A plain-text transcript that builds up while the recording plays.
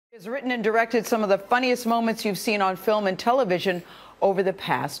Has written and directed some of the funniest moments you've seen on film and television over the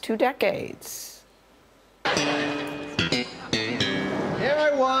past 2 decades. Here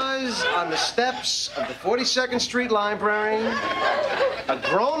I was on the steps of the 42nd Street Library, a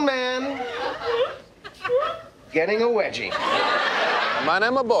grown man getting a wedgie. My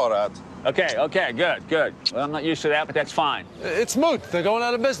name is Borat. Okay, good. Well, I'm not used to that, but that's fine. It's moot. They're going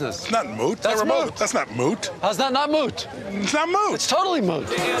out of business. It's not moot. That's moot. That's not moot. How's that not moot? It's not moot. It's totally moot.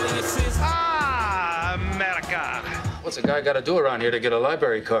 Ah, America. What's a guy got to do around here to get a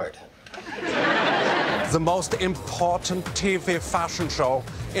library card? The most important TV fashion show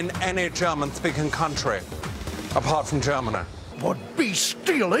in any German-speaking country, apart from Germany. Would be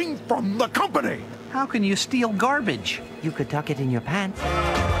stealing from the company. How can you steal garbage? You could tuck it in your pants.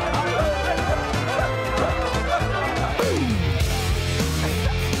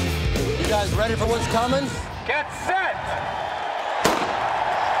 You guys ready for what's coming? Get set!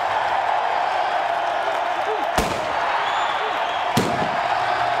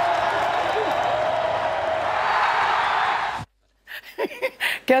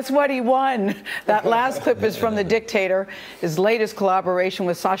 Guess what? He won. That last clip is from The Dictator. His latest collaboration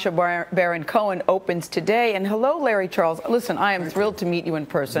with Sacha Baron Cohen opens today. And hello, Larry Charles. Listen, I am thrilled to meet you in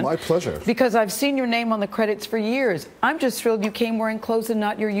person. My pleasure. Because I've seen your name on the credits for years. I'm just thrilled you came wearing clothes and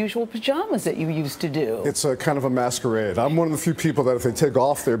not your usual pajamas that you used to do. It's a kind of a masquerade. I'm one of the few people that if they take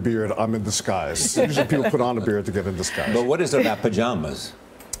off their beard, I'm in disguise. Usually people put on a beard to get in disguise. But what is it about pajamas?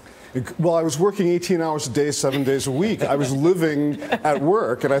 Well, I was working 18 hours a day, 7 days a week. I was living at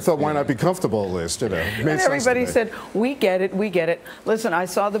work, and I thought, why not be comfortable at least, you know? It made and sense everybody to me. said, we get it, we get it. Listen, I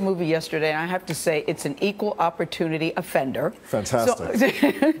saw the movie yesterday, and I have to say, it's an equal opportunity offender. Fantastic.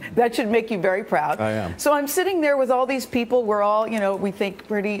 So, that should make you very proud. I am. So I'm sitting there with all these people. We're all, you know, we think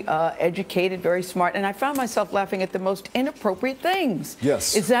pretty educated, very smart, and I found myself laughing at the most inappropriate things.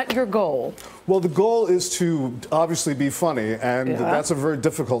 Yes. Is that your goal? Well, the goal is to obviously be funny, and that's a very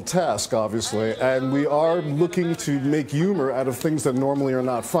difficult task, obviously. And we are looking to make humor out of things that normally are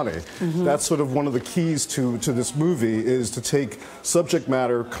not funny. That's sort of one of the keys to this movie, is to take subject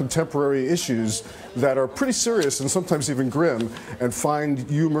matter, contemporary issues that are pretty serious and sometimes even grim, and find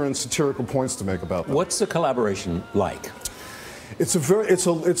humor and satirical points to make about them. What's the collaboration like? It's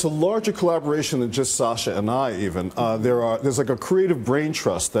a larger collaboration than just Sacha and I even. There's like a creative brain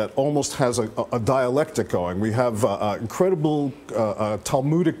trust that almost has a dialectic going. We have incredible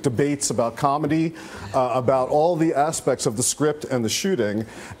Talmudic debates about comedy, about all the aspects of the script and the shooting,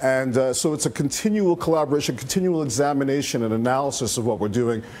 and so it's a continual collaboration, continual examination and analysis of what we're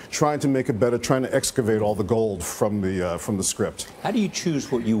doing, trying to make it better, trying to excavate all the gold from the script. How do you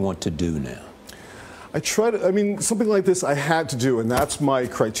choose what you want to do now? I mean, something like this I had to do, and that's my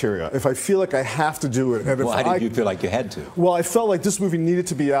criteria. If I feel like I have to do it, and if Why did you feel like you had to? Well, I felt like this movie needed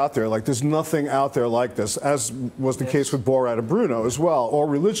to be out there. Like, there's nothing out there like this, as was the case with Borat and Bruno as well, or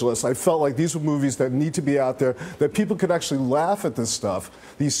Religious. I felt like these were movies that need to be out there, that people could actually laugh at this stuff,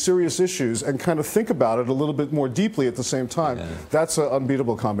 these serious issues, and kind of think about it a little bit more deeply at the same time. Yeah. That's an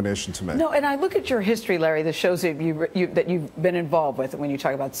unbeatable combination to me. No, and I look at your history, Larry, the shows that you've been involved with, when you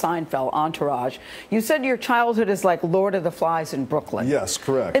talk about Seinfeld, Entourage. You said your childhood is like Lord of the Flies in Brooklyn. Yes,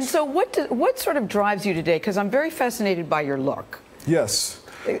 correct. And so what sort of drives you today? Because I'm very fascinated by your look. Yes.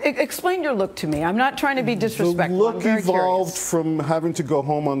 Explain your look to me. I'm not trying to be disrespectful. The look I'm very evolved curious. from having to go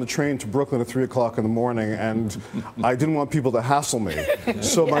home on the train to Brooklyn at 3 o'clock in the morning, and I didn't want people to hassle me.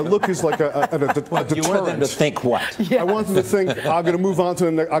 So my look is like a deterrent. You wanted them to think what? I want them to think, I'm going to move on to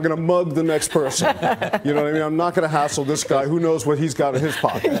the next, I'm going to mug the next person. You know what I mean? I'm not going to hassle this guy. Who knows what he's got in his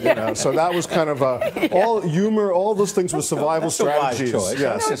pocket? You know? So that was kind of all humor, all those things were survival strategies. Wise choice.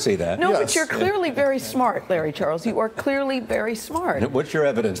 Yes. I can see that. No, yes. but you're clearly very smart, Larry Charles. You are clearly very smart. What's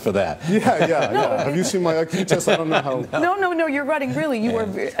your evidence for that? Yeah. Have you seen my IQ test? I don't know how. No, you're running. Really, you are.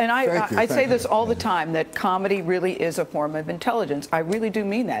 And I say this all the time, that comedy really is a form of intelligence. I really do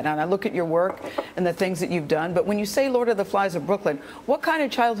mean that. And I look at your work and the things that you've done. But when you say Lord of the Flies of Brooklyn, what kind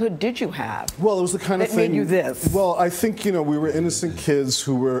of childhood did you have? Well, it was the kind of thing that made you this. Well, I think, you know, we were innocent kids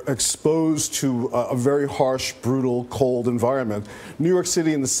who were exposed to a very harsh, brutal, cold environment. New York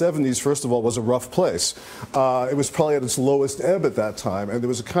City in the 70s, first of all, was a rough place. It was probably at its lowest ebb at that time, and there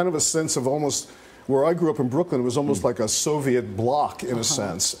was a kind of a sense of almost where I grew up in Brooklyn, it was almost like a Soviet bloc in a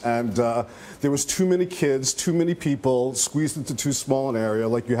sense. And there was too many kids, too many people squeezed into too small an area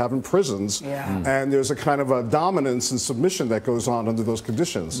like you have in prisons. And there's a kind of a dominance and submission that goes on under those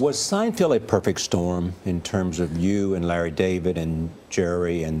conditions. Was Seinfeld a perfect storm in terms of you and Larry David and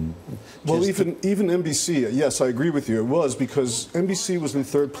Jerry and... Well, even NBC, yes, I agree with you. It was because NBC was in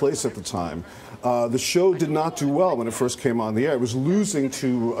third place at the time. The show did not do well when it first came on the air. It was losing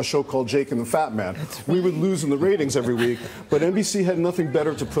to a show called Jake and the Fat Man. We would lose in the ratings every week, but NBC had nothing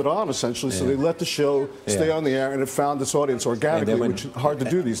better to put on, essentially, so they let the show stay on the air, and it found its audience organically, which is hard to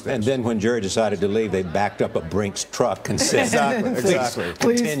do these days. And then when Jerry decided to leave, they backed up a Brinks truck and said... Exactly.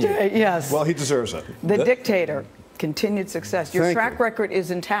 Please, yes. Well, he deserves it. The Dictator. Continued success. Your track record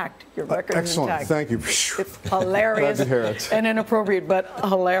is intact. Your record is intact. Thank you. It's hilarious Glad to hear it. and inappropriate, but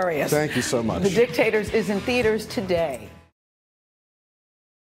hilarious. Thank you so much. The Dictators is in theaters today.